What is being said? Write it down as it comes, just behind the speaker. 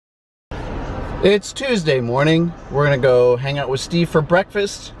It's Tuesday morning. We're gonna go hang out with Steve for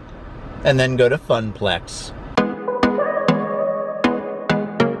breakfast and then go to Funplex.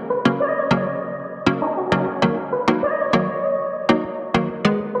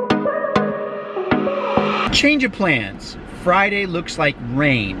 Change of plans. Friday looks like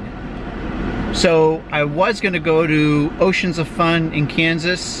rain. So I was gonna go to Oceans of Fun in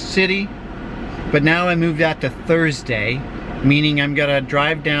Kansas City, but now I moved that to Thursday, meaning I'm gonna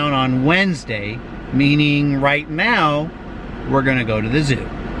drive down on Wednesday, meaning right now we're gonna go to the zoo.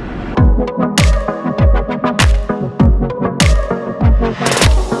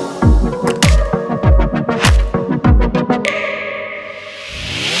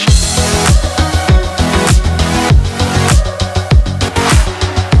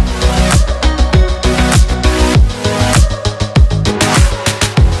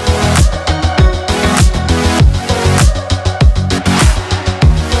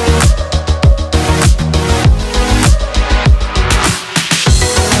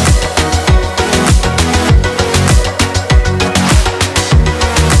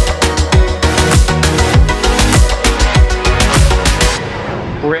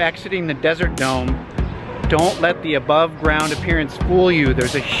 We're exiting the Desert Dome. Don't let the above ground appearance fool you.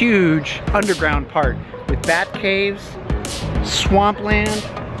 There's a huge underground part with bat caves, swampland,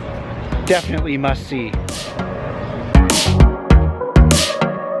 definitely must see.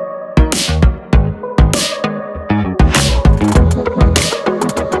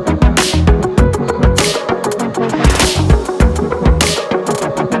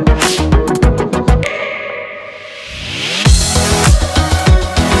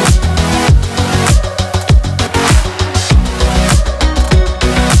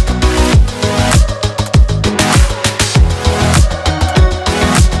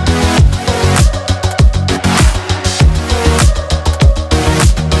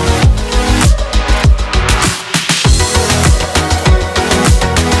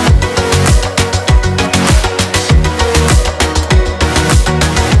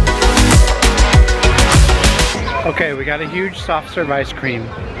 Okay, we got a huge soft serve ice cream.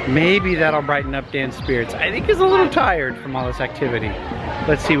 Maybe that'll brighten up Dan's spirits. I think he's a little tired from all this activity.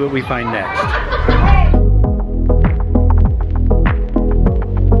 Let's see what we find next.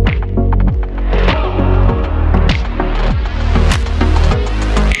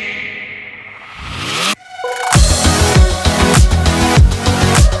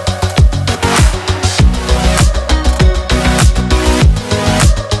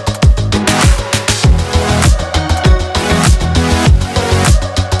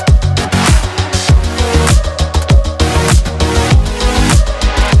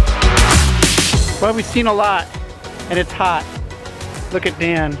 Well, we've seen a lot, and it's hot. Look at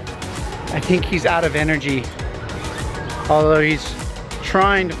Dan. I think he's out of energy. Although he's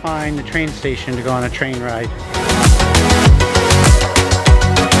trying to find the train station to go on a train ride.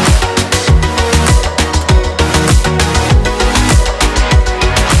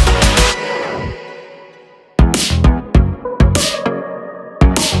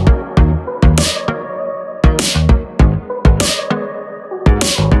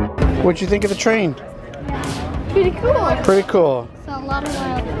 What'd you think of the train? Pretty cool. Pretty cool. So a lot of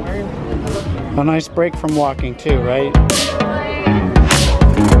wild. A nice break from walking too, right?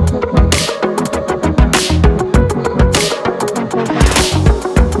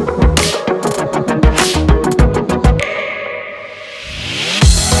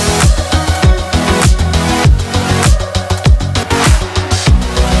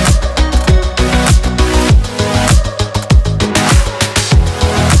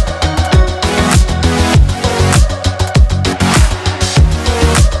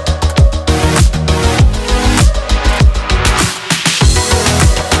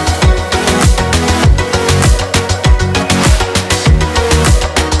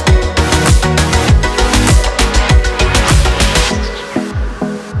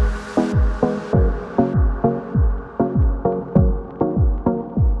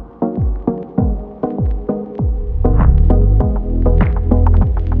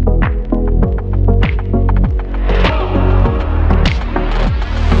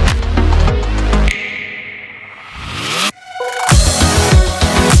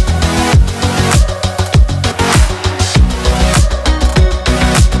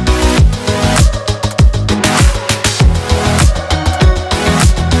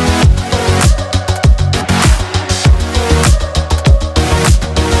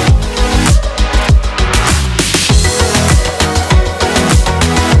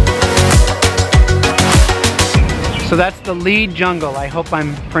 So that's the lead jungle. I hope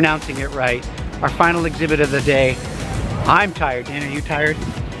I'm pronouncing it right. Our final exhibit of the day. I'm tired. Dan, are you tired?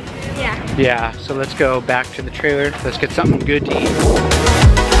 Yeah. Yeah, so let's go back to the trailer. Let's get something good to eat.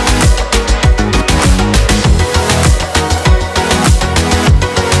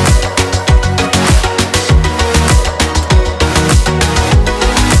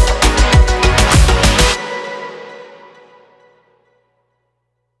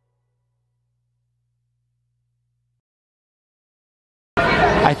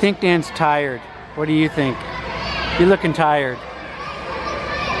 I think Dan's tired. What do you think? You're looking tired.